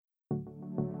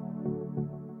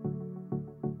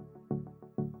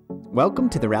Welcome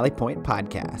to the Rally Point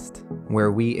Podcast,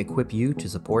 where we equip you to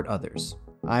support others.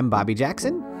 I'm Bobby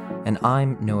Jackson. And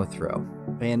I'm Noah Throw.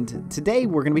 And today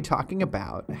we're going to be talking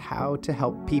about how to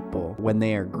help people when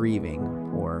they are grieving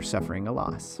or suffering a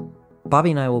loss.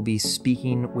 Bobby and I will be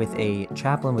speaking with a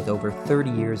chaplain with over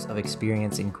 30 years of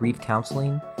experience in grief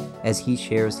counseling as he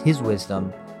shares his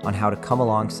wisdom on how to come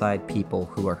alongside people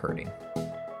who are hurting.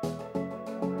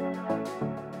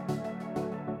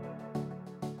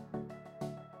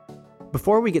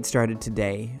 Before we get started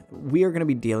today, we are going to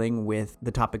be dealing with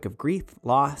the topic of grief,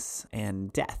 loss,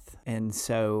 and death. And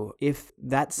so if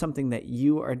that's something that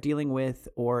you are dealing with,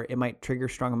 or it might trigger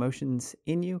strong emotions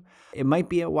in you, it might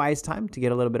be a wise time to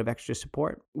get a little bit of extra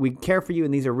support. We care for you,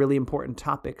 and these are really important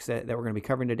topics that we're going to be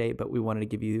covering today, but we wanted to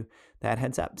give you that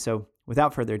heads up. So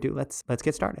without further ado, let's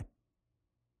get started.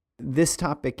 This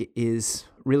topic is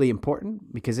really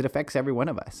important because it affects every one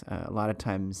of us. A lot of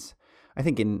times, I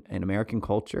think in American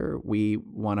culture, we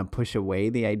want to push away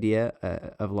the idea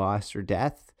of loss or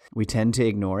death. We tend to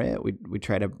ignore it. We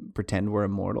try to pretend we're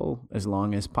immortal as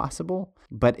long as possible,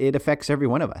 but it affects every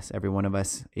one of us. Every one of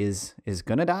us is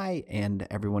going to die, and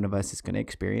every one of us is going to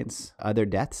experience other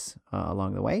deaths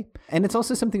along the way. And it's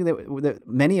also something that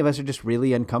many of us are just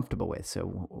really uncomfortable with.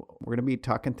 So we're going to be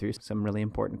talking through some really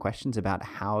important questions about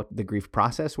how the grief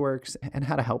process works and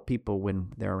how to help people when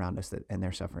they're around us and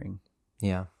they're suffering.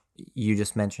 Yeah. You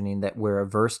just mentioning that we're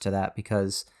averse to that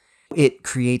because it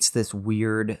creates this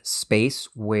weird space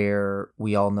where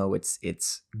we all know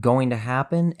it's going to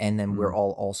happen, and then we're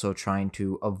all also trying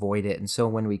to avoid it. And so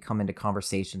when we come into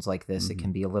conversations like this, it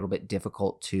can be a little bit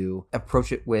difficult to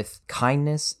approach it with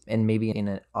kindness and maybe in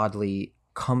an oddly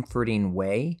comforting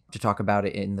way, to talk about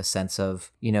it in the sense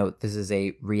of, this is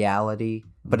a reality,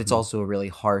 but it's also a really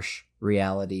harsh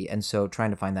reality. And so trying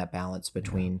to find that balance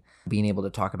between being able to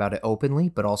talk about it openly,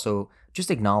 but also just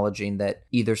acknowledging that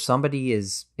either somebody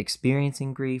is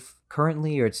experiencing grief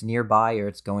currently, or it's nearby, or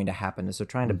it's going to happen. And so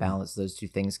trying to balance those two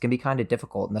things can be kind of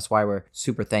difficult. And that's why we're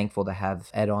super thankful to have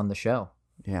Ed on the show.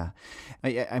 Yeah.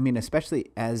 I mean,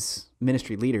 especially as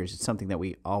ministry leaders, it's something that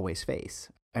we always face.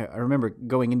 I remember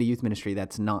going into youth ministry,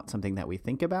 that's not something that we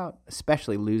think about,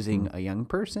 especially losing a young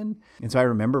person. And so I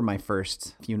remember my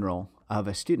first funeral of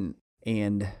a student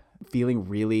and feeling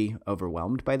really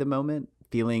overwhelmed by the moment,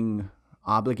 feeling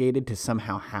obligated to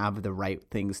somehow have the right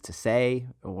things to say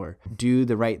or do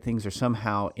the right things, or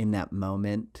somehow in that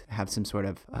moment have some sort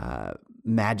of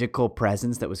magical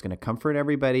presence that was going to comfort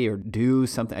everybody or do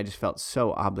something. I just felt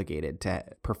so obligated to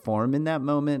perform in that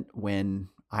moment when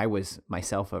I was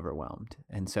myself overwhelmed.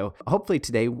 And so hopefully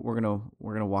today we're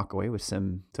gonna walk away with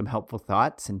some helpful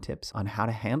thoughts and tips on how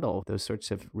to handle those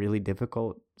sorts of really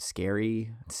difficult,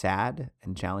 scary, sad,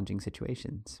 and challenging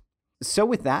situations. So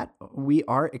with that, we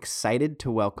are excited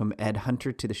to welcome Ed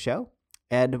Hunter to the show.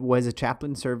 Ed was a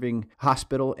chaplain serving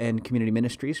hospital and community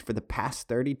ministries for the past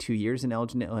 32 years in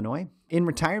Elgin, Illinois. In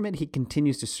retirement, he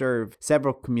continues to serve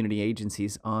several community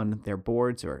agencies on their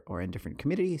boards or in different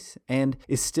committees, and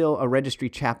is still a registry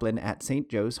chaplain at St.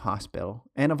 Joe's Hospital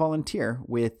and a volunteer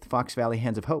with Fox Valley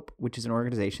Hands of Hope, which is an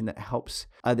organization that helps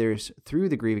others through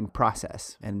the grieving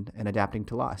process and adapting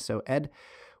to loss. So Ed,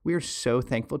 we are so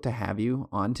thankful to have you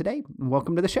on today.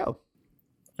 Welcome to the show.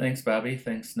 Thanks, Bobby.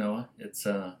 Thanks, Noah. It's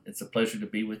a pleasure to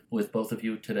be with both of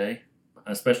you today,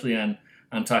 especially on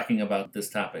talking about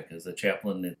this topic. As a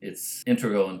chaplain, it's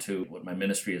integral into what my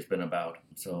ministry has been about.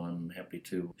 So I'm happy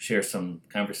to share some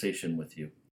conversation with you.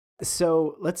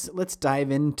 So let's dive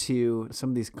into some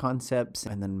of these concepts,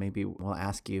 and then maybe we'll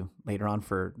ask you later on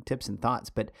for tips and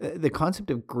thoughts. But the concept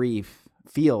of grief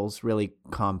feels really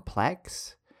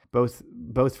complex,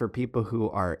 both for people who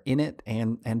are in it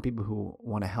and people who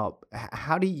want to help.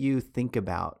 How do you think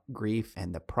about grief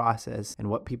and the process and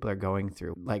what people are going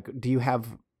through? Like, do you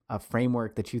have a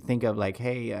framework that you think of, like,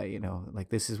 hey, like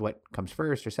this is what comes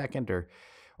first or second, or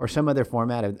some other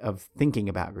format of thinking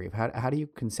about grief? How do you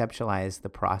conceptualize the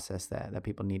process that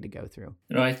people need to go through?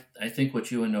 I think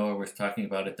what you and Noah were talking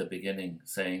about at the beginning,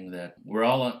 saying that we're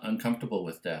all uncomfortable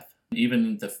with death.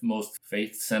 Even the most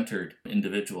faith-centered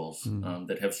individuals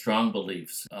that have strong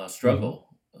beliefs struggle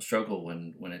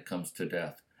when it comes to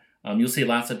death. You'll see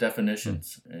lots of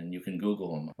definitions, and you can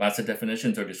Google them. Lots of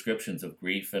definitions or descriptions of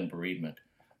grief and bereavement.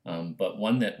 But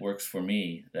one that works for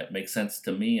me, that makes sense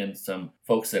to me and some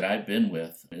folks that I've been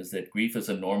with, is that grief is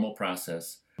a normal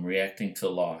process reacting to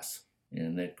loss,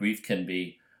 and that grief can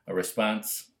be a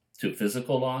response to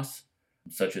physical loss,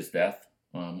 such as death,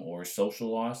 or social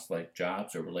loss like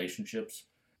jobs or relationships.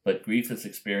 But grief is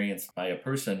experienced by a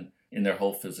person in their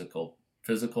whole physical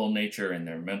nature, in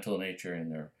their mental nature, in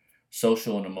their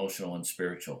social and emotional and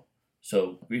spiritual.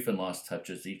 So grief and loss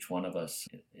touches each one of us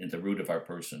in the root of our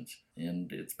persons.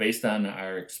 And it's based on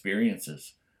our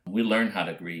experiences. We learn how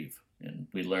to grieve, and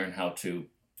we learn how to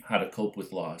cope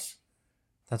with loss.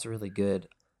 That's really good.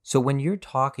 So when you're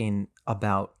talking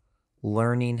about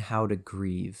learning how to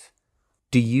grieve,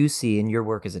 do you see in your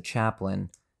work as a chaplain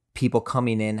people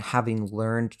coming in having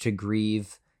learned to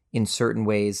grieve in certain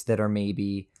ways that are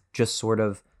maybe just sort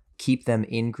of keep them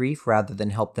in grief rather than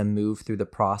help them move through the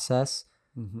process?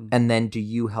 Mm-hmm. And then do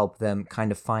you help them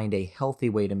kind of find a healthy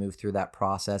way to move through that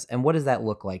process? And what does that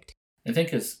look like? I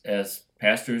think as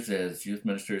pastors, as youth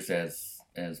ministers,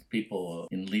 as people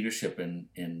in leadership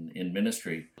in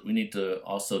ministry, we need to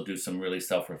also do some really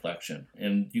self-reflection.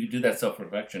 And you do that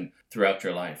self-reflection throughout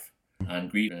your life on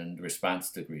grief and response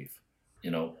to grief.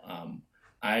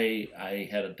 I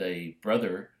had a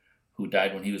brother who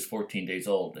died when he was 14 days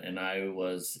old, and I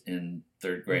was in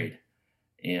third grade.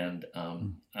 And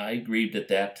I grieved at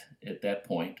that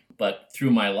point. But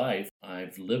through my life,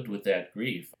 I've lived with that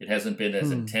grief. It hasn't been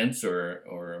as intense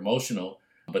or emotional,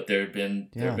 but there have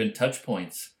been touch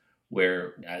points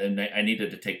where I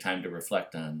needed to take time to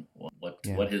reflect on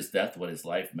what his death, what his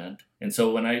life meant. And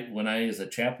so when I as a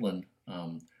chaplain,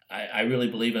 I really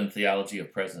believe in theology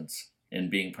of presence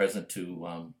and being present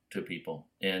to people,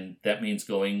 and that means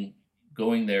going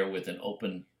there with an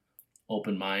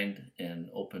open mind and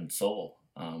open soul.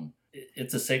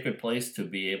 It's a sacred place to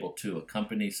be able to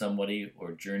accompany somebody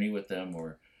or journey with them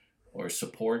or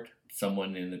support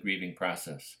someone in the grieving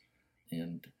process.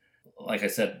 And like I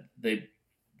said,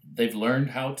 they've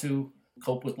learned how to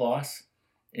cope with loss,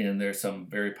 and there's some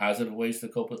very positive ways to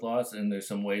cope with loss, and there's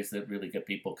some ways that really get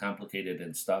people complicated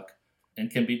and stuck and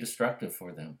can be destructive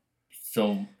for them.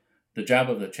 So the job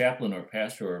of the chaplain or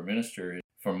pastor or minister,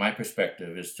 from my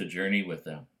perspective, is to journey with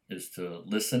them, is to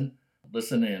listen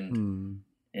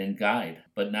and guide,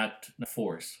 but not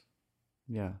force.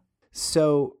 Yeah.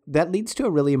 So that leads to a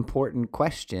really important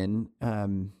question.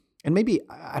 And maybe,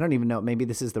 I don't even know, maybe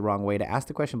this is the wrong way to ask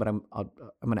the question, but I'm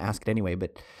going to ask it anyway.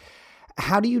 But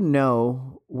how do you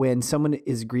know when someone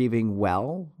is grieving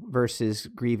well versus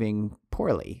grieving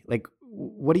poorly? Like,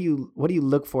 what do you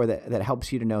look for that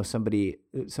helps you to know somebody's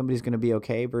going to be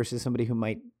okay versus somebody who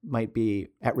might be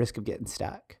at risk of getting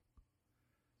stuck?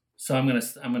 So I'm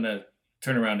gonna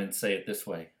turn around and say it this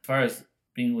way: as far as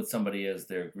being with somebody as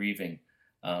they're grieving,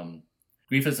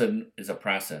 grief is a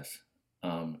process,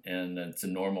 and it's a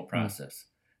normal process,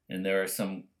 and there are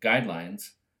some guidelines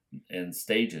and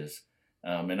stages.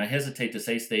 And I hesitate to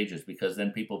say stages because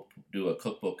then people do a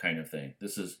cookbook kind of thing.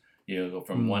 This is go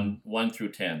from 1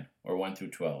 through 10 or 1 through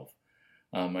 12.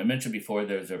 I mentioned before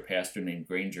there's a pastor named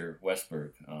Granger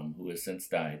Westberg who has since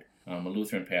died, a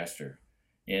Lutheran pastor.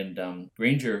 And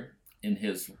Granger, in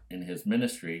his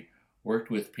ministry, worked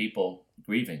with people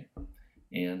grieving,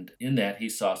 and in that he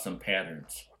saw some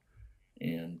patterns.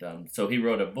 And so he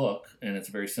wrote a book, and it's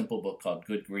a very simple book called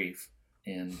Good Grief.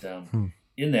 And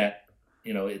in that,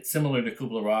 it's similar to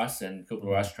Kubler-Ross, and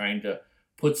Kubler-Ross trying to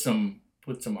put some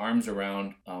arms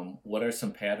around what are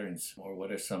some patterns or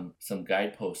what are some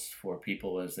guideposts for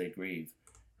people as they grieve.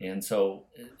 And so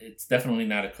it's definitely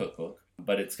not a cookbook,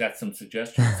 but it's got some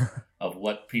suggestions of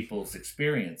what people's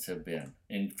experience have been.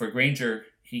 And for Granger,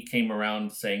 he came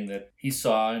around saying that he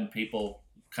saw in people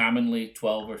commonly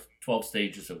 12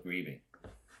 stages of grieving.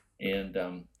 And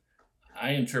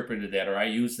I interpreted that, or I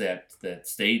used that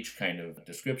stage kind of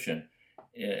description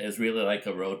as really like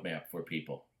a roadmap for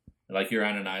people. Like you're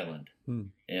on an island,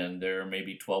 and there are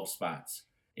maybe 12 spots.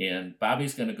 And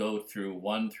Bobby's going to go through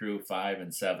 1 through 5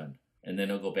 and 7, and then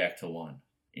he'll go back to 1.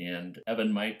 And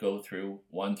Evan might go through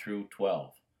 1 through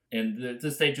 12. And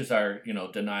the stages are,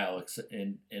 denial,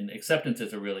 and acceptance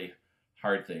is a really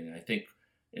hard thing. I think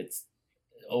it's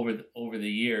over the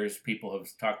years, people have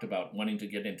talked about wanting to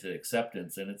get into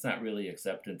acceptance, and it's not really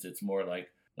acceptance. It's more like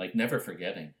never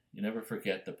forgetting. You never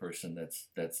forget the person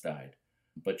that's died,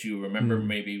 but you remember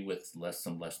maybe with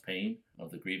some less pain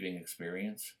of the grieving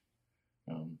experience.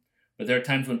 But there are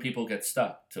times when people get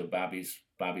stuck, to Bobby's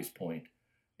point.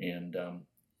 And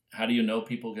how do you know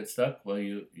people get stuck? Well,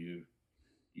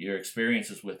 your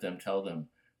experiences with them tell them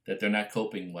that they're not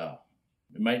coping well.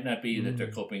 It might not be that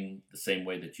they're coping the same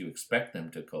way that you expect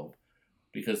them to cope,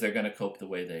 because they're going to cope the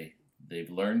way they've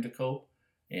learned to cope,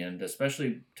 and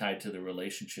especially tied to the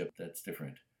relationship that's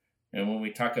different. And when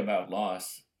we talk about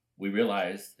loss, we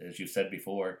realize, as you said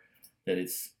before, that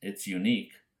it's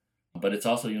unique, but it's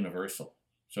also universal.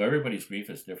 So everybody's grief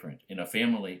is different. In a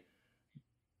family,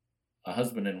 a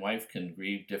husband and wife can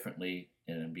grieve differently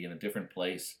and be in a different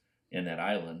place in that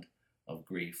island of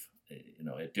grief,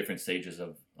 at different stages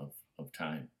of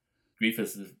time. Grief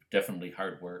is definitely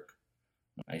hard work.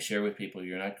 I share with people,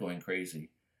 you're not going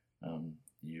crazy.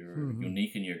 You're Hmm.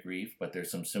 unique in your grief, but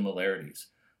there's some similarities.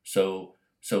 So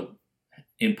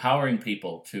empowering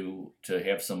people to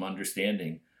have some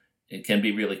understanding, it can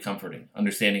be really comforting.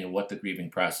 Understanding of what the grieving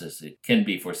process it can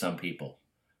be for some people,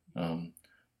 um,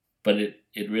 but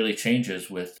it really changes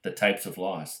with the types of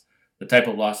loss. The type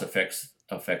of loss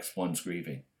affects one's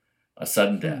grieving. A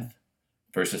sudden Hmm. death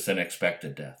versus an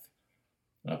expected death.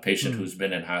 A patient Hmm. who's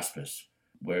been in hospice,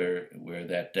 where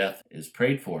that death is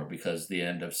prayed for because the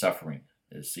end of suffering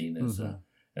is seen Hmm.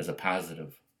 as a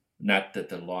positive, not that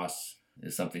the loss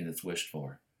is something that's wished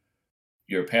for.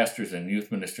 Your pastors and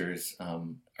youth ministers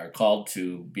are called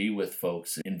to be with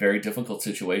folks in very difficult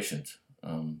situations,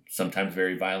 sometimes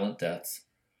very violent deaths,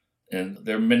 and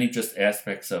there are many just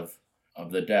aspects of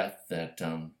the death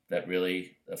that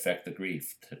really affect the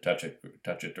grief to touch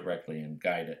it directly and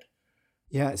guide it.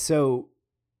 Yeah. So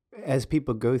as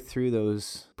people go through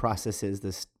those processes,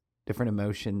 this different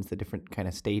emotions, the different kind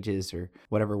of stages or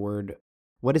whatever word,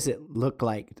 what does it look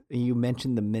like? You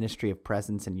mentioned the ministry of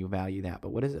presence and you value that, but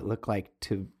what does it look like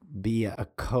to be a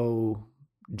co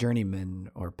journeyman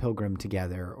or pilgrim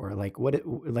together? Or like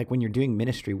like when you're doing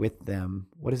ministry with them,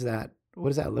 what does that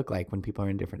look like when people are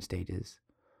in different stages?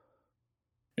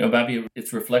 Bobby,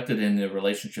 it's reflected in the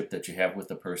relationship that you have with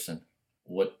the person.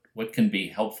 What can be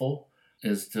helpful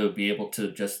is to be able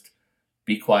to just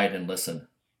be quiet and listen.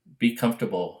 Be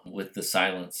comfortable with the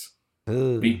silence.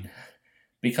 Ugh. Be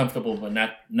be comfortable, but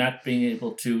not being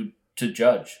able to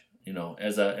judge.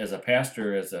 As a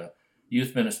pastor, as a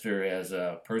youth minister, as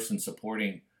a person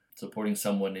supporting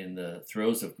someone in the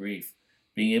throes of grief,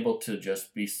 being able to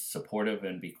just be supportive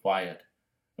and be quiet,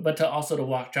 but to also to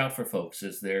watch out for folks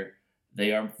as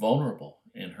they are vulnerable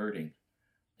and hurting,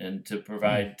 and to Hmm.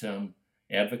 provide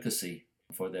advocacy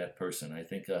for that person. I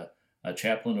think a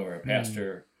chaplain or a Hmm.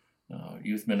 pastor,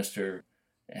 youth minister,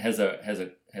 has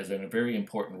a very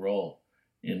important role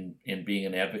in being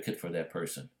an advocate for that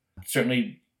person.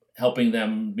 Certainly, helping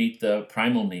them meet the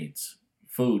primal needs: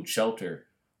 food, shelter.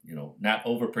 Not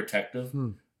overprotective,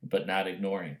 Hmm. but not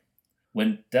ignoring.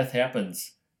 When death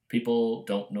happens, people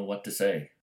don't know what to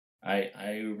say.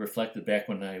 I reflected back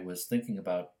when I was thinking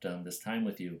about this time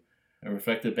with you. I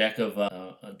reflected back of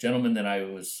a gentleman that I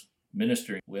was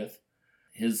ministering with.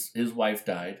 His wife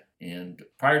died, and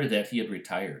prior to that, he had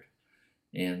retired,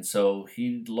 and so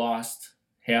he lost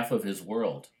half of his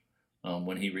world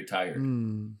when he retired.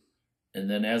 Hmm. And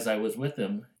then, as I was with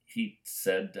him, he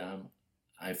said,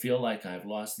 "I feel like I've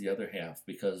lost the other half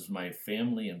because my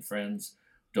family and friends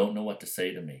don't know what to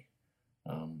say to me.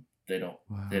 They don't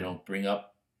they Wow. don't bring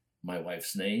up my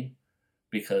wife's name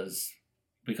because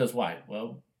why?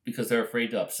 Well, because they're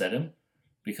afraid to upset him,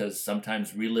 because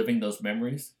sometimes reliving those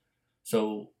memories.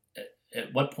 So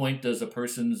at what point does a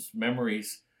person's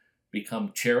memories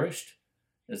become cherished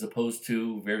as opposed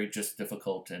to very just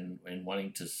difficult and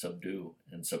wanting to subdue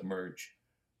and submerge?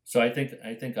 So I think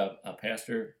a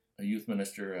pastor, a youth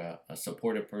minister, a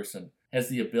supportive person has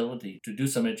the ability to do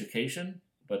some education,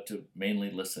 but to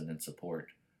mainly listen and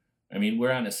support. I mean,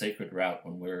 we're on a sacred route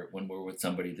when we're with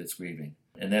somebody that's grieving,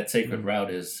 and that sacred route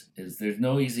Hmm. is there's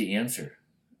no easy answer.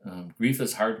 Grief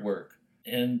is hard work,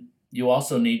 and you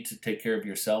also need to take care of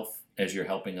yourself as you're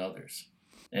helping others.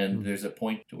 And Hmm. there's a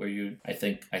point to where I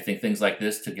think things like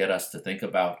this to get us to think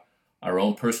about our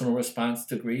own personal response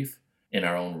to grief in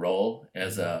our own role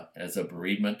as a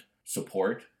bereavement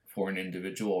support for an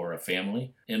individual or a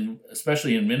family, and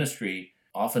especially in ministry.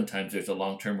 Oftentimes, there's a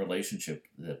long-term relationship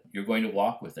that you're going to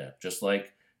walk with that, just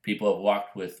like people have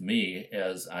walked with me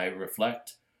as I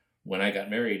reflect. When I got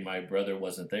married, my brother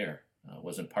wasn't there,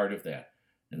 wasn't part of that,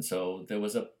 and so there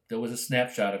was a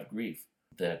snapshot of grief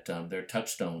that they're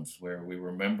touchstones where we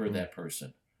remember Hmm. that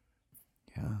person.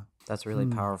 Yeah. That's really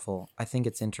Hmm. powerful. I think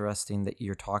it's interesting that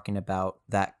you're talking about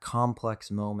that complex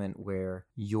moment where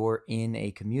you're in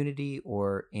a community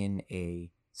or in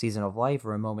a season of life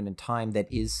or a moment in time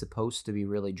that is supposed to be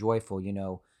really joyful.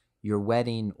 Your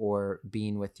wedding or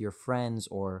being with your friends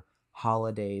or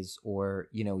holidays or,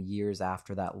 years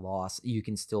after that loss, you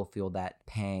can still feel that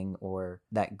pang or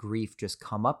that grief just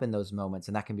come up in those moments.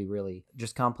 And that can be really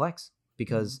just complex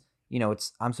because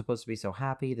it's I'm supposed to be so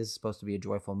happy, this is supposed to be a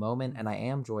joyful moment, and I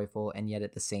am joyful, and yet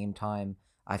at the same time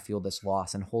I feel this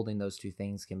loss, and holding those two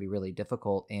things can be really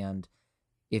difficult. And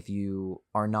if you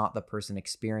are not the person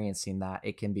experiencing that,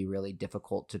 it can be really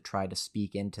difficult to try to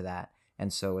speak into that.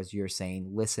 And so, as you're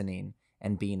saying, listening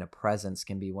and being a presence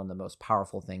can be one of the most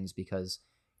powerful things, because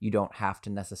you don't have to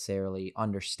necessarily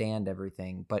understand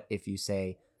everything, but if you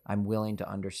say, I'm willing to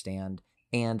understand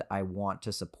and I want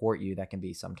to support you, that can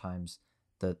be sometimes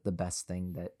the best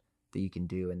thing that you can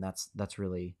do. And that's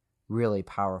really really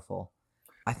powerful.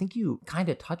 I think you kind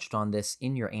of touched on this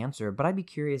in your answer, but I'd be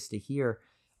curious to hear,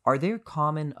 are there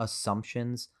common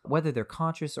assumptions, whether they're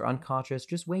conscious or unconscious,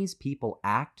 just ways people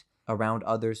act around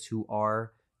others who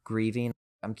are grieving?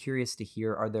 I'm curious to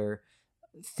hear, are there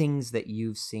things that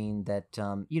you've seen that,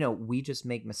 we just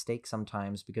make mistakes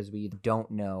sometimes because we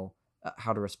don't know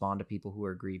how to respond to people who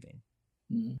are grieving?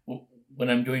 Well, when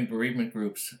I'm doing bereavement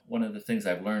groups, one of the things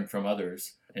I've learned from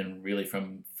others, and really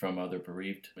from other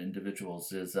bereaved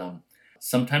individuals, is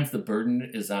sometimes the burden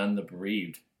is on the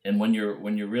bereaved. And when you're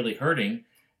really hurting,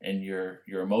 and your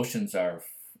emotions are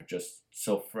just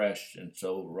so fresh and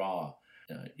so raw,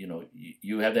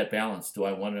 you have that balance. Do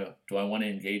I want to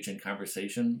engage in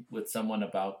conversation with someone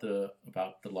about the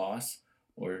loss,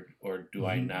 or do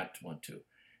I not want to?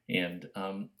 And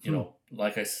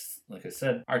like I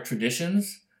said, our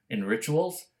traditions and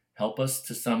rituals help us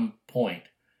to some point,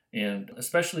 and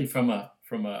especially from a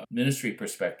ministry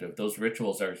perspective, those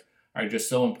rituals are just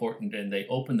so important, and they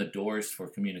open the doors for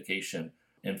communication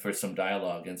and for some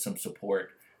dialogue and some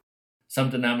support. Some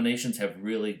denominations have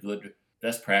really good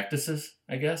best practices,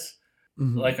 I guess.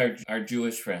 Like our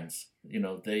Jewish friends,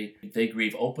 they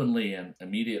grieve openly and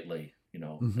immediately.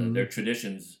 Their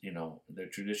traditions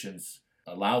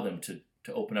allow them to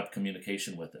open up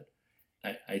communication with it.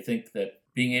 I think that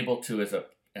being able to, as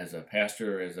a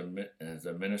pastor, as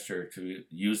a minister, to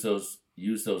use those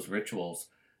rituals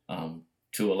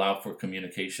to allow for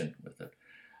communication with it.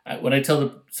 When I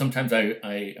tell sometimes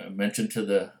I mention to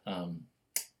the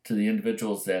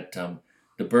individuals that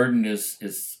the burden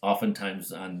is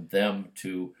oftentimes on them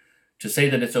to say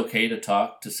that it's okay to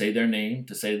talk, to say their name,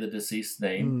 to say the deceased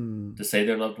name, to say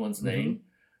their loved one's name,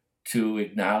 to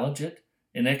acknowledge it,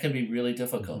 and that can be really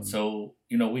difficult. So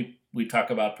we talk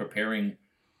about preparing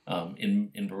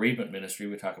in bereavement ministry.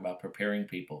 We talk about preparing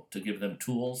people to give them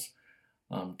tools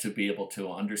to be able to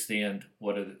understand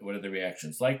what are the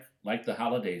reactions, like the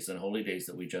holidays and holy days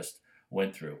that we just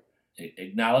went through.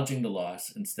 Acknowledging the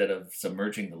loss instead of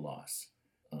submerging the loss.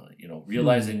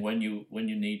 Realizing when you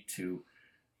need to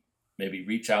maybe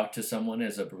reach out to someone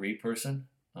as a bereaved person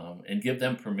and give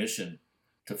them permission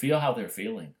to feel how they're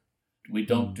feeling. We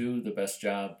don't do the best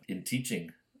job in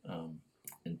teaching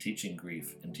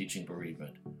grief, in teaching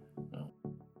bereavement.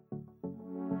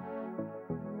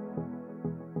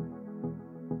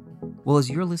 Well,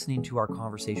 as you're listening to our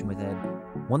conversation with Ed,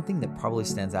 one thing that probably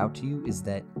stands out to you is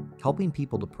that helping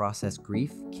people to process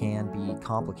grief can be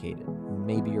complicated.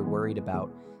 Maybe you're worried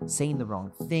about saying the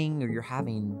wrong thing, or you're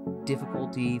having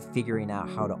difficulty figuring out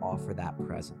how to offer that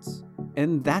presence.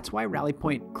 And that's why Rally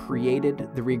Point created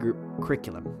the Regroup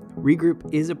curriculum.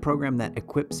 Regroup is a program that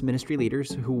equips ministry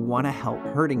leaders who want to help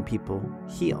hurting people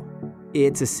heal.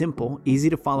 It's a simple,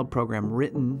 easy-to-follow program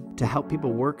written to help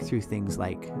people work through things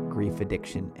like grief,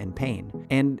 addiction, and pain.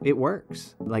 And it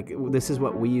works. This is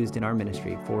what we used in our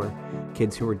ministry for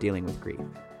kids who are dealing with grief.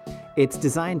 It's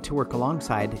designed to work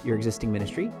alongside your existing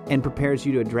ministry and prepares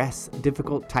you to address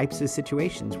difficult types of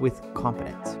situations with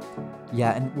confidence.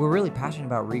 Yeah, and we're really passionate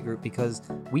about Regroup because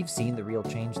we've seen the real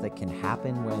change that can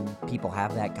happen when people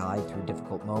have that guide through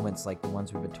difficult moments like the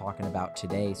ones we've been talking about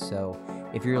today. So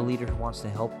if you're a leader who wants to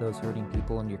help those hurting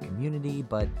people in your community,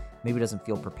 but maybe doesn't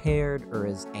feel prepared or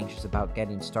is anxious about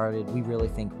getting started, we really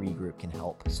think Regroup can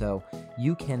help. So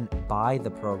you can buy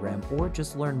the program or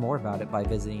just learn more about it by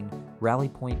visiting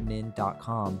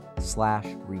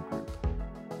rallypointmin.com/regroup.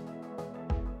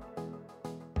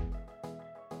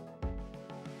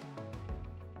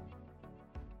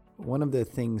 One of the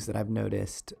things that I've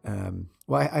noticed, I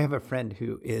have a friend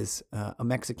who is a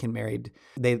Mexican married.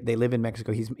 They live in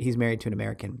Mexico. He's married to an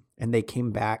American, and they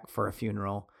came back for a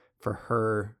funeral for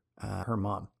her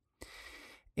mom.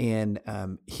 And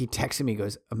he texted me, he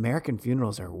goes, "American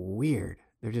funerals are weird.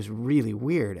 They're just really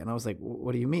weird." And I was like,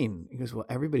 "What do you mean?" He goes, "Well,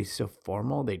 everybody's so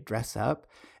formal. They dress up,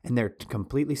 and they're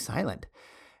completely silent."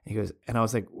 He goes, and I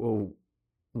was like, "Well,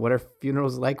 what are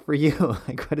funerals like for you?"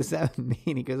 Like, what does that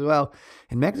mean? He goes, "Well,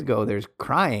 in Mexico, there's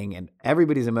crying and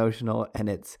everybody's emotional, and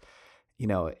it's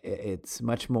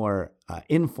much more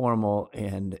informal,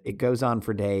 and it goes on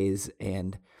for days.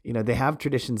 And, they have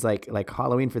traditions like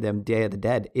Halloween for them. Day of the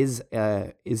Dead is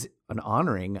an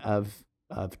honoring of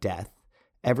death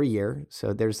every year.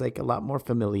 So there's like a lot more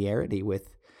familiarity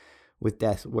with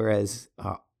death. Whereas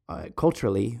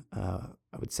culturally,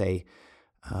 I would say,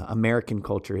 American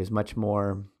culture is much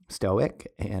more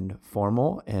stoic and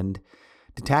formal and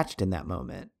detached in that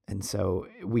moment. And so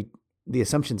the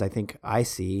assumptions I think I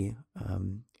see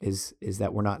is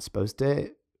that we're not supposed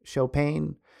to show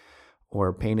pain,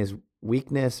 or pain is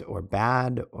weakness or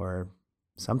bad or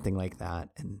something like that.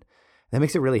 And That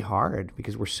makes it really hard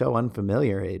because we're so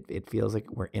unfamiliar. It feels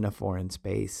like we're in a foreign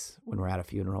space when we're at a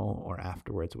funeral or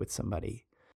afterwards with somebody.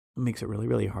 It makes it really,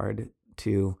 really hard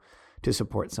to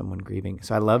support someone grieving.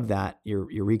 So I love that your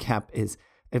recap is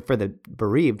for the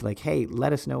bereaved, like, hey,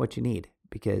 let us know what you need,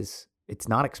 because it's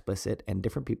not explicit and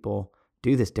different people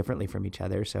do this differently from each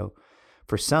other. So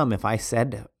for some, if I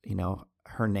said,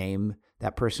 her name,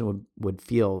 that person would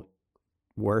feel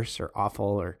worse or awful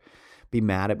or be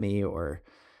mad at me or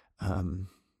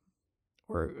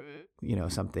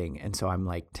something. And so I'm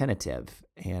like tentative,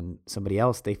 and somebody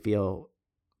else, they feel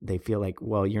like,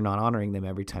 well, you're not honoring them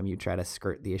every time you try to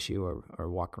skirt the issue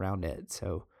or walk around it.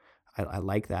 So I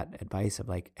like that advice of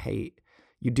like, hey,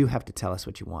 you do have to tell us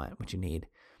what you want, what you need.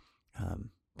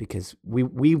 Because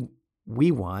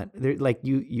we want, like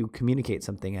you communicate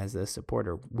something as a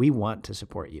supporter. We want to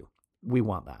support you. We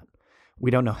want that.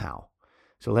 We don't know how.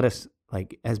 So let us,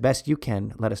 like, as best you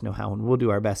can, let us know how, and we'll do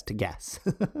our best to guess.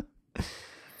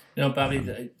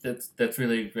 Bobby, that's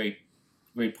really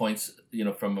great points.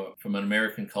 From an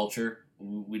American culture,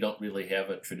 we don't really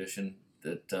have a tradition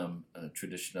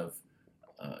of,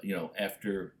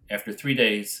 after 3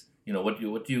 days, what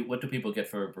do people get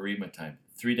for bereavement time?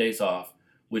 3 days off,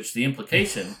 which the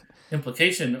implication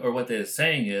or what they're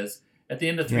saying is at the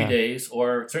end of 3 days,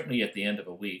 or certainly at the end of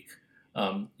a week,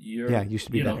 you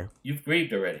should be better. You've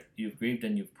grieved already. You've grieved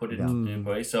and you've put it in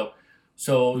place. So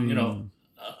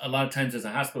a lot of times as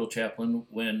a hospital chaplain,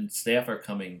 when staff are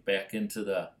coming back into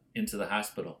the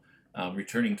hospital,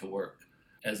 returning to work,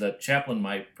 as a chaplain,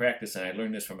 my practice, and I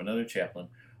learned this from another chaplain,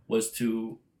 was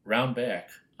to round back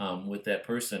with that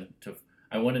person.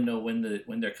 I want to know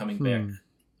when they're coming back,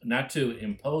 not to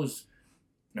impose,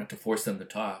 not to force them to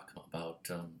talk about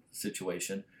the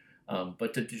situation,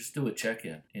 but to just do a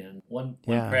check-in. And one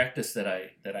practice that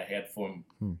I had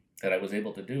that I was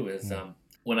able to do is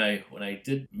when I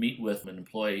did meet with an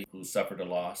employee who suffered a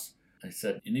loss, I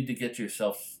said, you need to get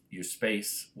yourself your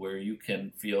space where you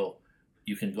can feel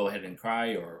you can go ahead and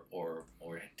cry or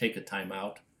take a time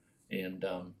out, and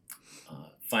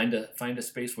find a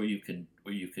space where you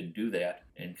can do that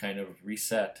and kind of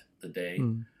reset the day.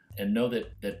 And know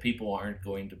that people aren't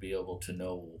going to be able to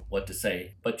know what to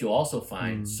say. But you'll also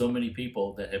find so many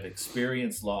people that have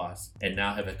experienced loss and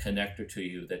now have a connector to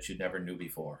you that you never knew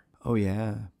before. Oh,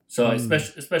 yeah. So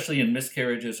especially in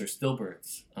miscarriages or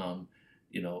stillbirths,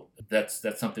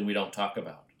 that's something we don't talk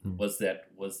about. Was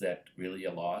that really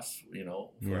a loss,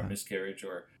 for a miscarriage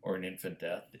or an infant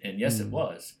death? And yes, it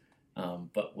was.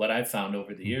 But what I've found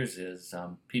over the years is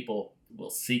people will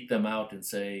seek them out and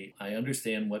say, I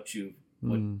understand what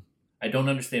I don't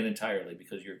understand entirely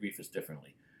because your grief is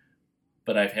differently,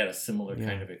 but I've had a similar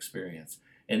kind of experience.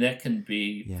 And that can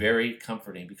be very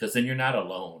comforting because then you're not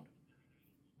alone.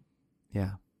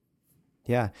 Yeah.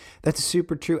 Yeah, that's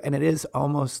super true. And it is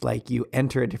almost like you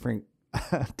enter a different,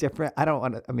 a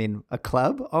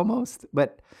club almost,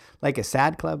 but like a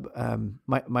sad club.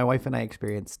 My wife and I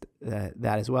experienced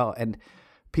that as well. And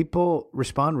people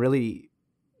respond really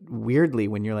weirdly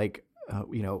when you're like,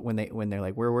 when they're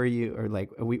like, where were you? Or like,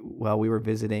 we were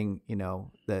visiting,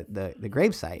 the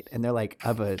gravesite, and they're like,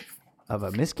 of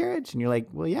a miscarriage. And you're like,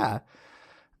 well, yeah.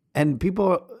 And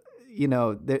people,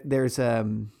 there's,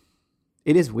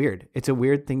 it is weird. It's a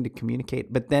weird thing to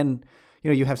communicate, but then,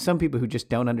 you have some people who just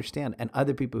don't understand and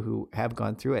other people who have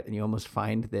gone through it, and you almost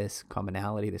find this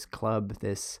commonality, this club,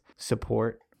 this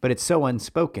support, but it's so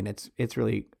unspoken. It's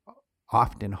really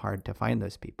often hard to find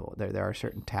those people. There are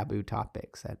certain taboo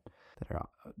topics that are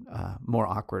more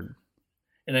awkward.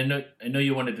 And I know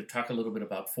you wanted to talk a little bit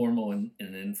about formal and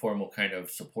informal kind of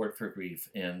support for grief.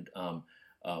 And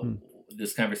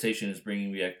this conversation is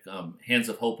bringing me back. Hands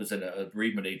of Hope is a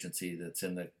bereavement agency that's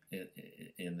in the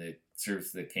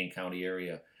serves the Kane County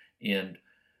area, and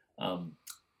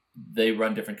they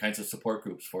run different kinds of support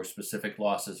groups for specific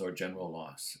losses or general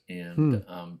loss. And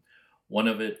one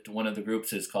of the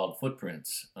groups is called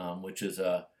Footprints, which is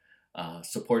a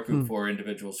support group for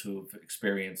individuals who've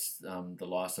experienced the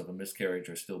loss of a miscarriage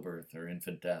or stillbirth or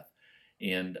infant death.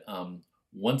 And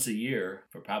once a year,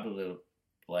 for probably the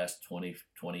last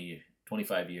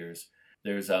 25 years,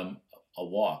 there's a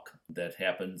walk that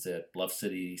happens at Bluff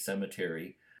City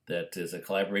Cemetery that is a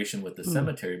collaboration with the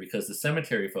cemetery, because the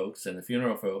cemetery folks and the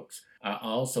funeral folks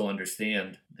also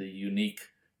understand the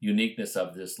uniqueness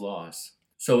of this loss.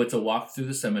 So it's a walk through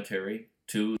the cemetery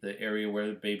to the area where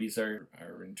the babies are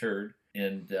interred.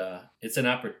 And it's an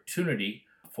opportunity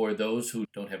for those who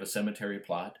don't have a cemetery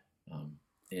plot.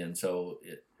 And so,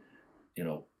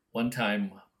 one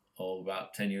time,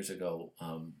 about 10 years ago,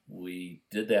 we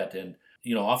did that. And,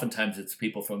 oftentimes it's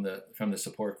people from the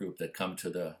support group that come to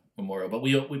the memorial, but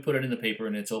we put it in the paper,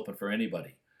 and it's open for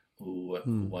anybody who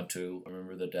Hmm. want to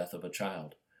remember the death of a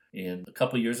child. And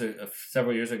several years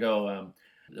ago,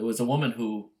 there was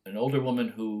an older woman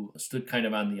who stood kind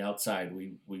of on the outside.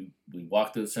 We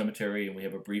walked to the cemetery, and we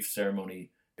have a brief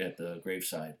ceremony at the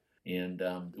graveside. And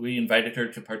we invited her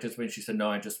to participate. She said, "No,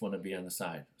 I just want to be on the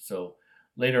side." So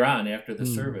later on, after the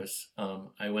Hmm. service,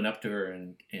 I went up to her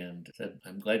and said,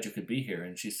 "I'm glad you could be here."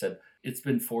 And she said, "It's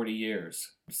been 40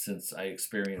 years since I Oh,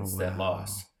 experienced that wow.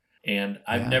 loss, and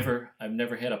I've Yeah.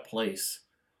 never had a place.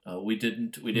 We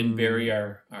didn't bury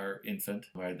Hmm. our infant,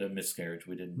 or the miscarriage.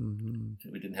 Hmm.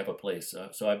 We didn't have a place.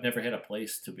 So I've never had a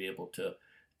place to be able to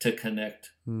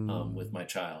connect with Hmm. my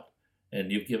child,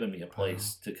 and you've given me a Wow.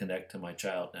 place to connect to my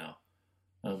child now.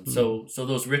 Hmm. So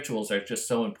those rituals are just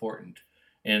so important,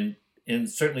 and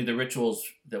certainly the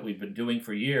rituals that we've been doing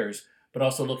for years, but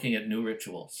also looking at new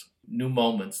rituals, new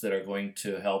moments that are going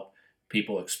to help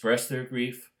people express their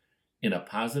grief in a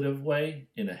positive way,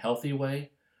 in a healthy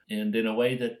way, and in a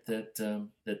way that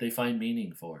they find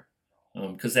meaning for,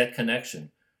 because that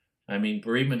connection. I mean,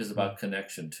 bereavement is Hmm. about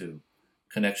connection too,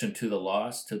 connection to the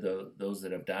loss, to those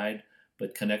that have died,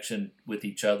 but connection with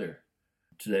each other,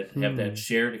 to that have that Hmm.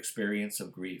 shared experience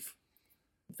of grief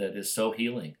that is so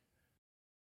healing.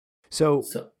 So,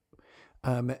 So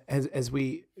as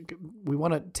we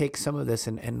want to take some of this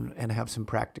and have some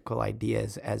practical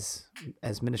ideas as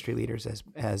ministry leaders,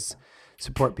 as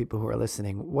support people who are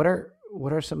listening. What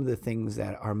are some of the things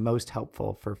that are most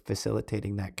helpful for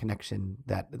facilitating that connection,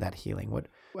 that healing?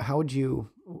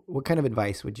 What kind of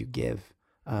advice would you give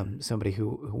somebody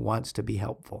who wants to be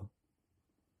helpful?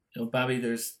 Bobby,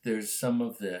 there's some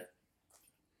of the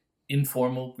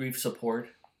informal grief support,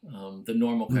 the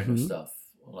normal kind of Mm-hmm. stuff,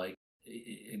 like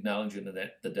acknowledging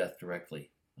the death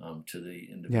directly to the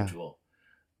Yeah. individual,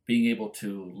 being able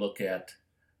to look at,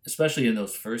 especially in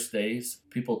those first days,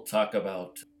 people talk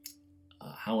about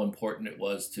how important it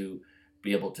was to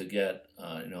be able to get,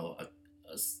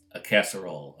 a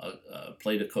casserole, a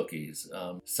plate of cookies,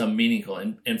 some meaningful,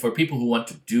 and for people who want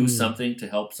to do Mm. something to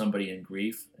help somebody in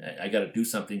grief, I got to do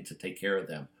something to take care of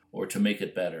them or to make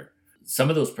it better. Some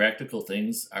of those practical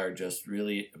things are just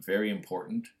really very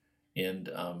important, and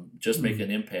just make Mm.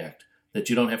 an impact that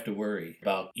you don't have to worry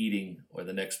about eating or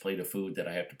the next plate of food that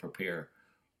I have to prepare.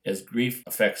 As grief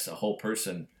affects a whole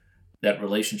person, that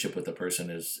relationship with the person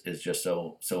is just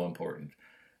so important.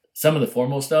 Some of the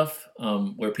formal stuff,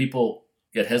 where people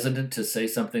get hesitant to say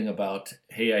something about,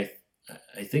 "Hey,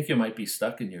 I think you might be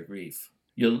stuck in your grief."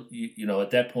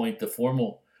 At that point, the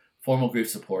formal grief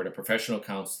support, a professional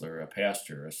counselor, a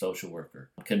pastor, a social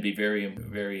worker, can be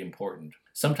very important.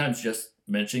 Sometimes just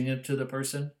mentioning it to the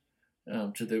person,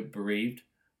 to the bereaved,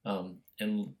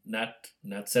 and not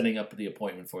setting up the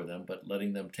appointment for them, but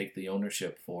letting them take the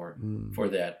ownership Mm. for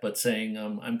that. But saying,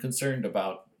 "I'm concerned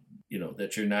about,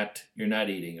 that you're not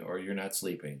eating or you're not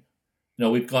sleeping."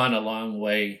 We've gone a long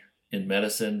way in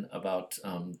medicine about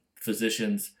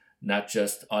physicians not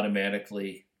just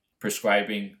automatically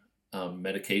prescribing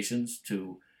medications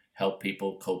to help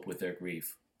people cope with their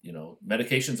grief.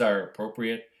 Medications are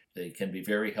appropriate. They can be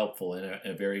very helpful and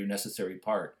a very necessary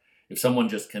part. If someone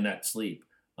just cannot sleep,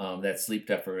 that sleep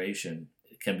deprivation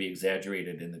can be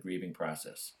exaggerated in the grieving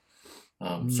process.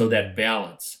 So that Mm.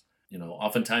 balance,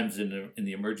 oftentimes in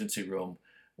the emergency room,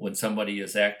 when somebody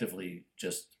is actively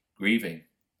just grieving,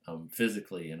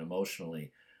 physically and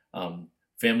emotionally,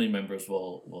 family members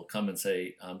will come and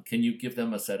say, "Can you give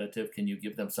them a sedative? Can you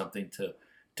give them something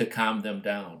to calm them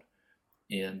down?"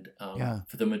 And Yeah.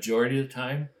 for the majority of the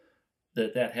time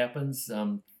that happens,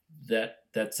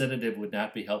 that sedative would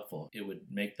not be helpful. It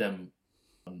would make them,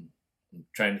 I'm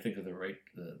trying to think of the right,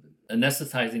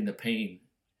 anesthetizing the pain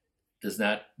does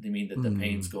not mean that the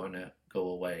pain's Mm. going to go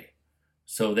away.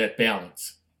 So that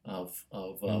balance of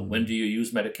when Mm. do you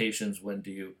use medications, when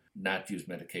do you not use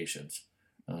medications.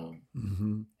 Um,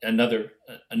 Mm-hmm.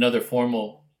 another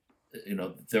formal,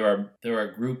 there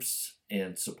are groups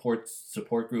and support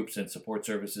groups and support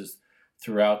services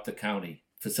throughout the county,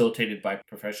 facilitated by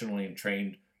professionally and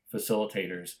trained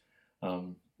facilitators,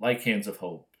 like Hands of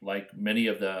Hope, like many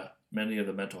of the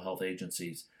mental health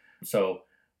agencies. So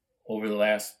over the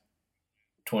last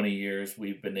 20 years,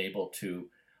 we've been able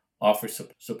to offer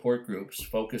support groups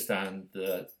focused on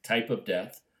the type of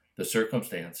death, the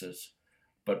circumstances.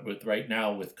 But right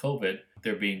now with COVID,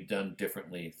 they're being done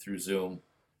differently through Zoom,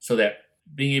 so that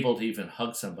being able to even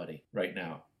hug somebody right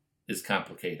now is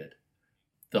complicated.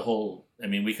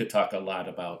 We could talk a lot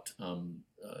about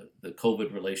the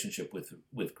COVID relationship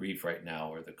with grief right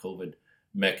now, or the COVID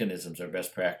mechanisms or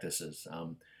best practices,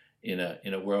 in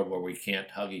a world where we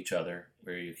can't hug each other,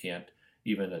 where you can't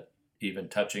even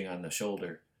touching on the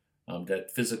shoulder.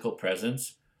 that physical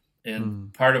presence. And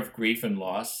Mm. part of grief and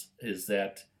loss is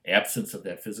that absence of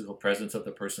that physical presence of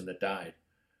the person that died.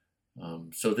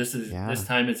 So this Yeah.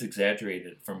 time is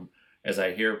exaggerated from, as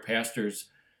I hear pastors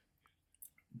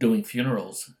doing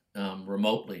funerals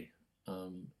remotely.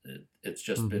 It's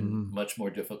just been Hmm. much more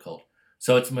difficult.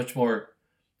 So it's much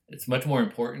more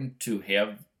important to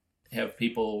have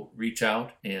people reach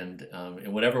out and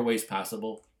in whatever ways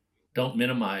possible, don't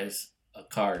minimize a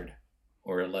card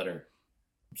or a letter,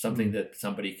 something Mm. that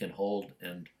somebody can hold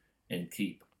and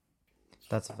keep.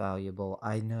 That's valuable.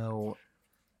 I know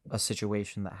a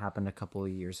situation that happened a couple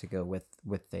of years ago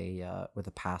with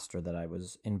a pastor that I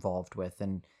was involved with,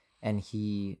 and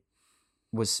he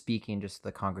was speaking just to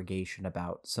the congregation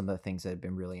about some of the things that had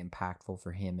been really impactful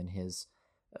for him in his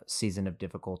season of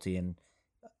difficulty. And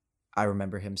I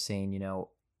remember him saying,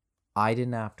 I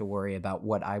didn't have to worry about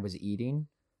what I was eating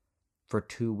for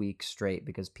 2 weeks straight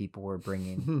because people were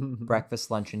bringing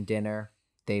breakfast, lunch, and dinner.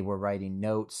 They were writing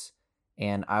notes,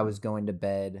 and I was going to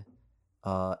bed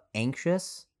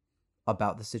anxious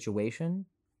about the situation,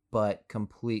 but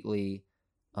completely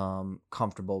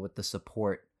comfortable with the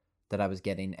support that I was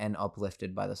getting and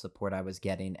uplifted by the support I was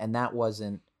getting. And that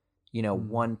wasn't, Mm.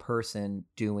 one person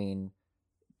doing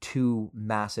two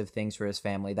massive things for his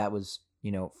family. That was,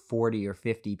 40 or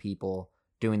 50 people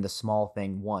doing the small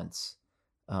thing once,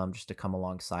 just to come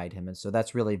alongside him. And so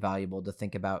that's really valuable to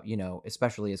think about,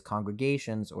 especially as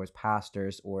congregations or as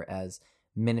pastors or as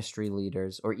ministry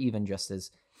leaders or even just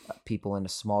as people in a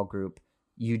small group.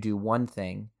 You do one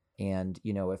thing, and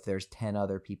if there's 10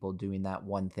 other people doing that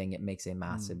one thing, it makes a Mm.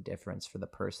 massive difference for the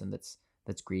person that's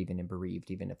grieving and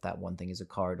bereaved, even if that one thing is a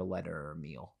card, a letter, or a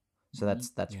meal. So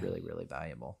Mhm. that's Yeah. really, really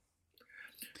valuable.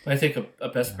 I think a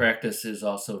best Yeah. practice is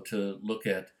also to look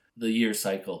at the year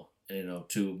cycle,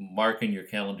 to mark in your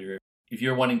calendar. If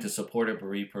you're wanting to support a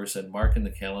bereaved person, mark in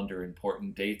the calendar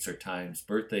important dates or times,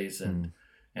 birthdays and Mm.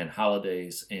 and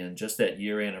holidays, and just that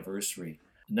year anniversary.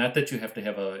 Not that you have to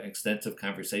have an extensive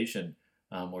conversation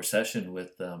or session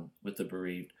with the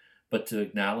bereaved, but to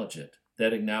acknowledge it.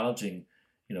 That acknowledging,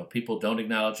 people don't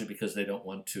acknowledge it because they don't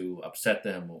want to upset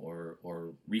them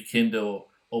or rekindle,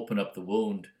 open up the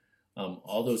wound.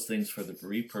 All those things for the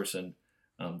bereaved person,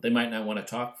 they might not want to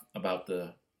talk about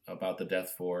the death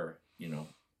for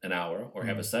an hour or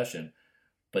have a Mm. session,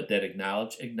 but that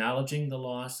acknowledging the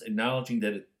loss, acknowledging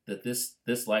that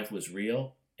this life was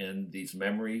real and these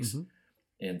memories Hmm.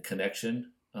 and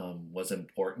connection was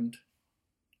important.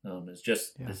 It's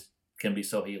just Yeah. this can be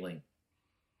so healing.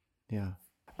 Yeah.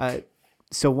 Uh,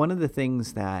 so one of the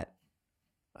things that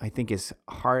I think is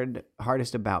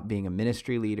hardest about being a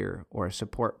ministry leader or a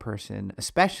support person,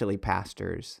 especially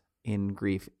pastors in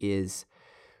grief, is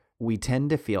we tend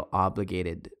to feel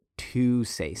obligated to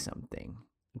say something,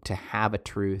 to have a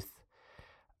truth.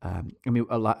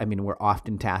 We're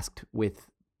often tasked with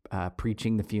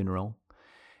preaching the funeral,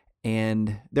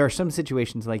 and there are some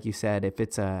situations, like you said, if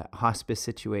it's a hospice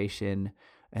situation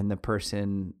and the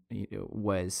person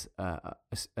was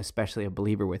especially a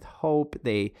believer with hope,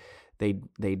 they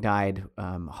died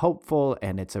hopeful,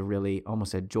 and it's a really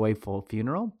almost a joyful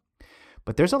funeral.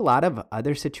 But there's a lot of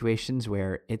other situations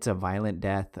where it's a violent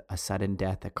death, a sudden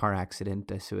death, a car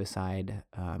accident, a suicide.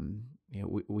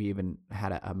 We even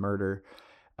had a murder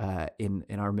in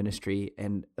our ministry,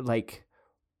 and like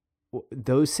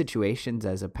those situations,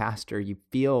 as a pastor, you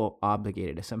feel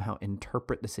obligated to somehow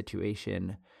interpret the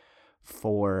situation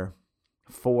for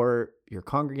your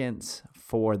congregants,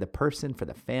 for the person, for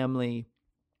the family.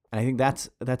 And I think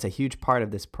that's a huge part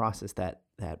of this process that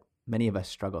many of us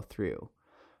struggle through.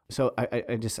 So I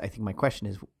think my question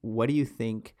is, what do you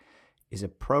think is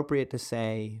appropriate to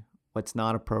say? What's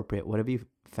not appropriate? What have you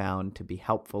found to be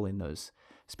helpful in those,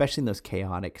 especially in those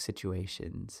chaotic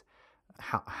situations?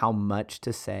 How much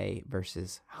to say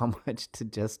versus how much to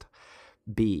just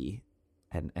be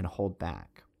and hold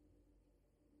back?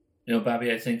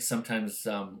 Bobby, I think sometimes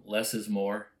less is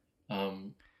more.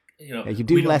 Um, Yeah, you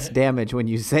do we don't less have. damage when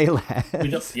you say We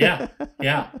don't. less. Yeah,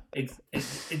 yeah,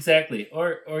 exactly.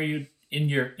 Or you in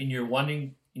your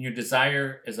wanting in your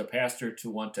desire as a pastor to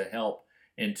want to help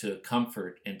and to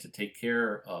comfort and to take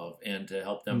care of and to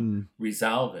help them Mm,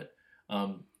 resolve it.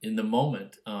 In the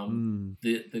moment, mm,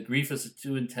 the grief is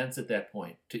too intense at that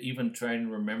point to even try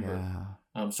and remember.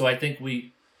 yeah. So I think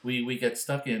we get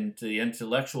stuck into the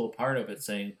intellectual part of it,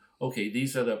 saying, okay,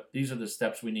 these are the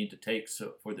steps we need to take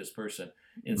for this person,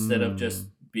 instead of just Mm,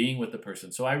 being with the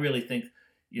person. So I really think,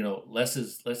 less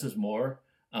is more.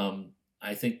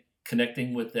 I think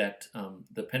connecting with that,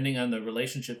 depending on the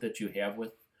relationship that you have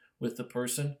with the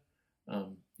person,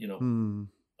 um, you know, mm,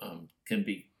 can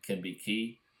be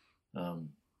key. Um,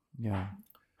 yeah.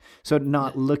 So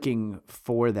not looking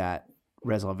for that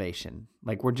resolution.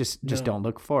 Like we're just No. don't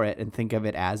look for it and think of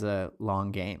it as a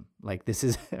long game. Like this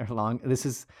is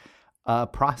a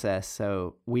process.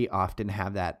 So we often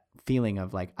have that feeling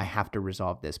of like, I have to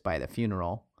resolve this by the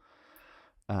funeral,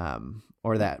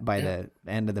 or that by the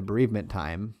end of the bereavement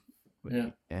time.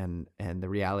 Yeah. And the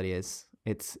reality is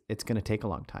it's going to take a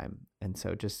long time. And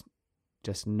so just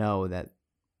know that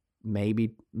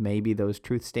maybe those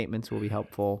truth statements will be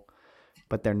helpful,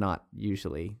 but they're not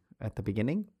usually at the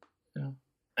beginning. Yeah.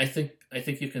 I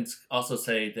think you can also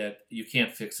say that you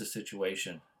can't fix a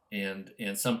situation, and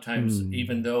sometimes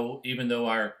even though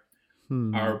our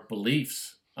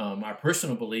beliefs, our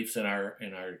personal beliefs and our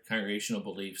congregational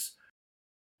beliefs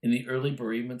in the early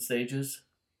bereavement stages,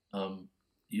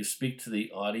 you speak to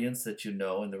the audience that you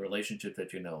know and the relationship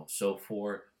that you know. So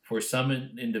for some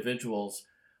individuals,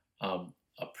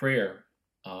 a prayer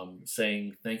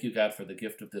saying thank you God for the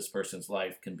gift of this person's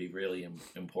life can be really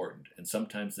important, and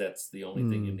sometimes that's the only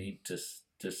thing you need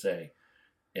to say.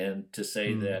 And to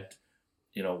say that,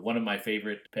 one of my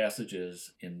favorite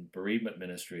passages in bereavement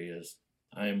ministry is,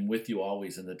 I am with you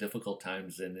always in the difficult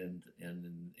times and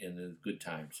in the good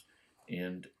times.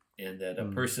 And that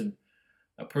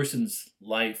a person's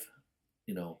life,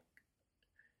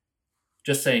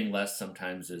 just saying less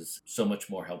sometimes is so much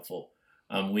more helpful.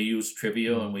 We use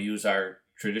trivia and we use our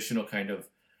traditional kind of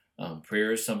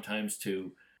prayers sometimes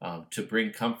to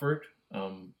bring comfort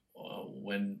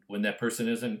when that person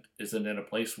isn't in a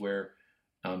place where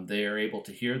they are able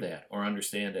to hear that or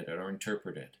understand it or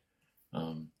interpret it.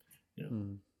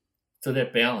 So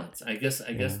that balance, I guess,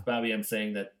 Bobby, I'm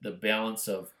saying that the balance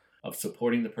of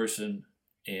supporting the person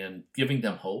and giving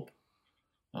them hope,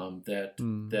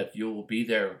 that you will be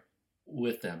there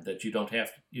with them, that you don't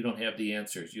have the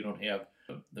answers, you don't have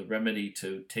the remedy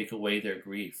to take away their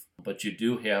grief, but you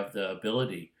do have the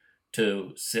ability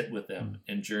to sit with them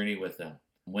and journey with them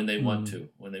when they want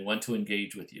to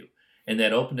engage with you, and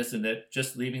that openness, and that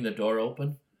just leaving the door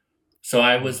open. So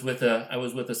I was with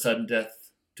a sudden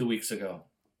death 2 weeks ago,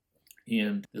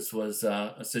 and this was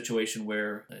a situation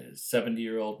where a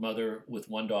 70-year-old mother with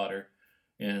one daughter.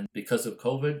 And because of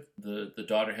COVID, the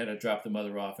daughter had to drop the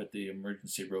mother off at the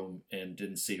emergency room and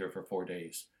didn't see her for 4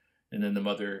 days. And then the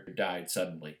mother died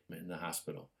suddenly in the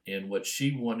hospital. And what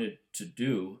she wanted to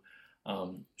do,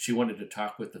 she wanted to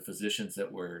talk with the physicians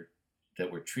that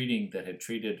had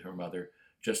treated her mother,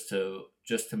 just to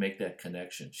make that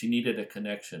connection. She needed a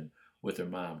connection with her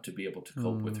mom to be able to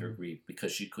cope with her grief,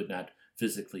 because she could not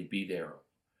physically be there.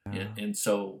 And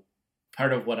so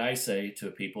part of what I say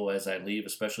to people as I leave,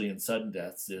 especially in sudden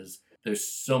deaths, is there's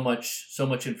so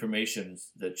much information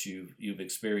that you've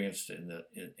experienced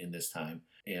in this time,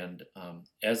 and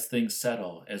as things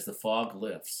settle, as the fog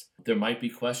lifts, there might be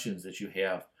questions that you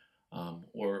have,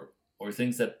 or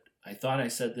things that I thought I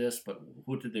said this, but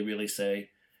who did they really say?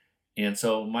 And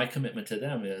so my commitment to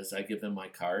them is I give them my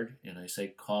card and I say,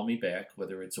 call me back,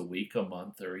 whether it's a week, a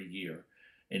month, or a year,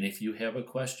 and if you have a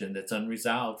question that's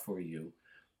unresolved for you,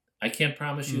 I can't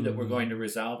promise you that we're going to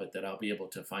resolve it, that I'll be able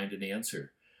to find an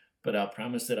answer, but I'll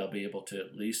promise that I'll be able to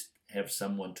at least have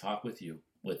someone talk with you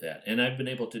with that. And I've been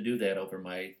able to do that over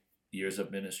my years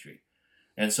of ministry.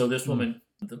 And so this woman,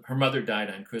 her mother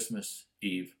died on Christmas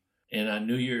Eve, and on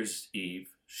New Year's Eve,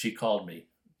 she called me,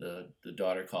 the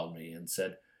daughter called me and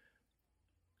said,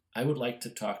 I would like to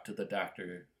talk to the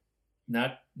doctor,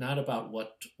 not about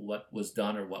what was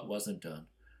done or what wasn't done,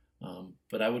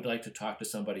 but I would like to talk to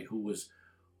somebody who was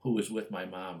with my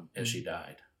mom as she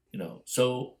died.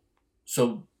 So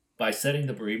by setting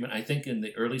the bereavement, I think in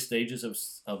the early stages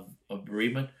of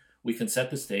bereavement, we can set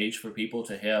the stage for people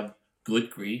to have good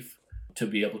grief, to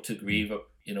be able to grieve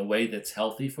in a way that's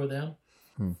healthy for them.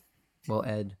 Well,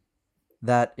 Ed,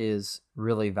 that is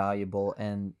really valuable,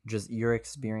 and just your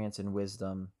experience and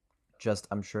wisdom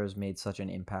I'm sure has made such an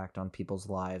impact on people's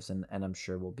lives, and I'm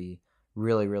sure will be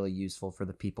really, really useful for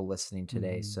the people listening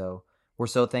today. So we're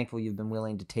so thankful you've been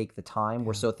willing to take the time. Yeah.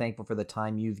 We're so thankful for the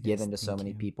time you've given to so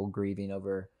many people grieving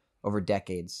over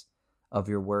decades of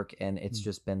your work. And it's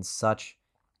just been such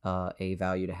a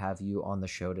value to have you on the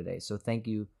show today. So thank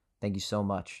you so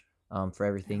much for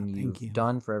everything you've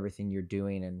done, for everything you're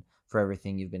doing, and for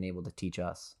everything you've been able to teach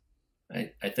us.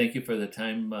 I thank you for the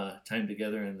time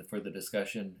together and for the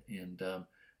discussion, and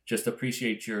just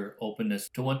appreciate your openness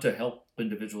to want to help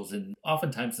individuals in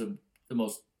oftentimes the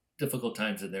most difficult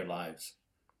times in their lives.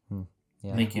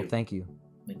 Yeah. Thank you. Well, thank you.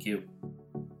 Thank you.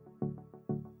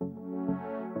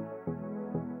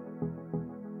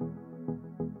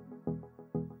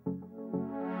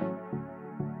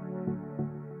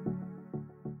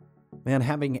 Man,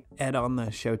 having Ed on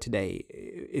the show today,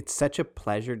 it's such a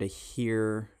pleasure to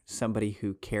hear somebody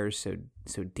who cares so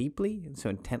deeply and so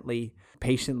intently,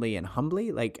 patiently and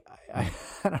humbly. Like I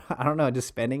don't know, just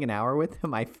spending an hour with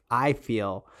him, I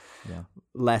feel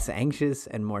less anxious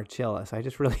and more chill. So I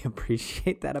just really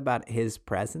appreciate that about his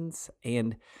presence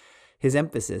and his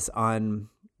emphasis on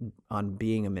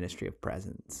being a ministry of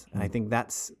presence. And I think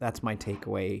that's my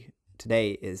takeaway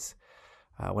today is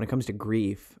when it comes to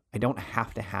grief, I don't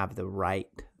have to have the right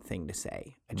thing to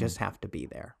say. I just have to be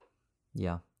there.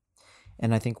 Yeah.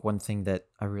 And I think one thing that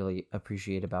I really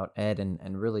appreciate about Ed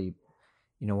and really,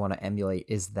 want to emulate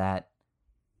is that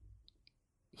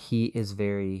he is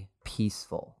very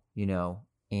peaceful,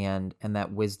 and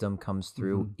that wisdom comes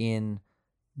through in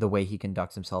the way he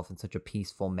conducts himself in such a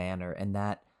peaceful manner. And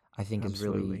that I think is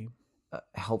really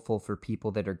helpful for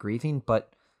people that are grieving.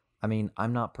 But I mean,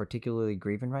 I'm not particularly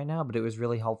grieving right now, but it was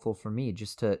really helpful for me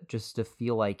just to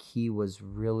feel like he was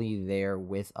really there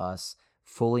with us,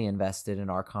 fully invested in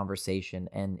our conversation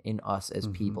and in us as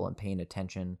people and paying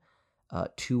attention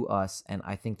to us. And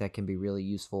I think that can be really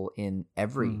useful in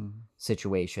every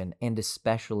situation, and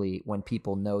especially when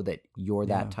people know that you're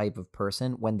that type of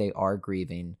person. When they are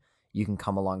grieving, you can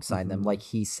come alongside them, like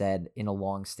he said, in a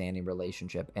long-standing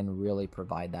relationship, and really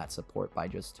provide that support by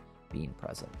just being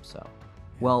present. So,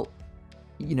 well,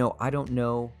 I don't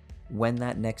know when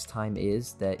that next time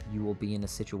is that you will be in a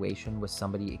situation with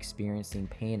somebody experiencing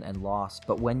pain and loss,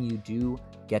 but when you do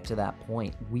get to that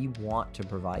point, we want to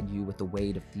provide you with a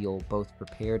way to feel both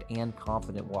prepared and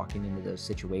confident walking into those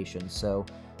situations. So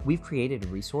we've created a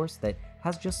resource that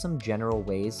has just some general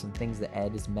ways, some things that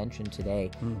Ed has mentioned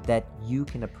today, that you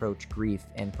can approach grief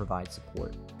and provide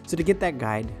support. So to get that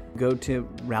guide, go to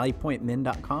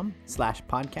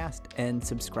rallypointmen.com/podcast and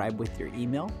subscribe with your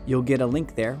email. You'll get a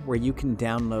link there where you can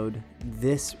download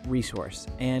this resource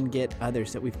and get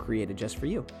others that we've created just for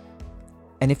you.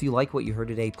 And if you like what you heard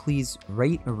today, please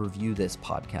rate or review this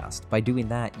podcast. By doing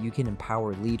that, you can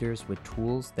empower leaders with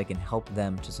tools that can help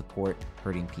them to support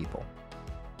hurting people.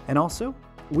 And also,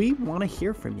 we want to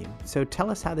hear from you. So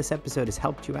tell us how this episode has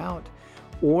helped you out,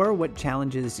 or what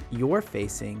challenges you're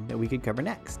facing that we could cover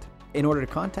next. In order to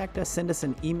contact us, send us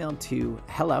an email to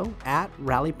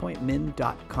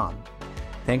hello@rallypointmen.com.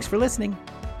 Thanks for listening.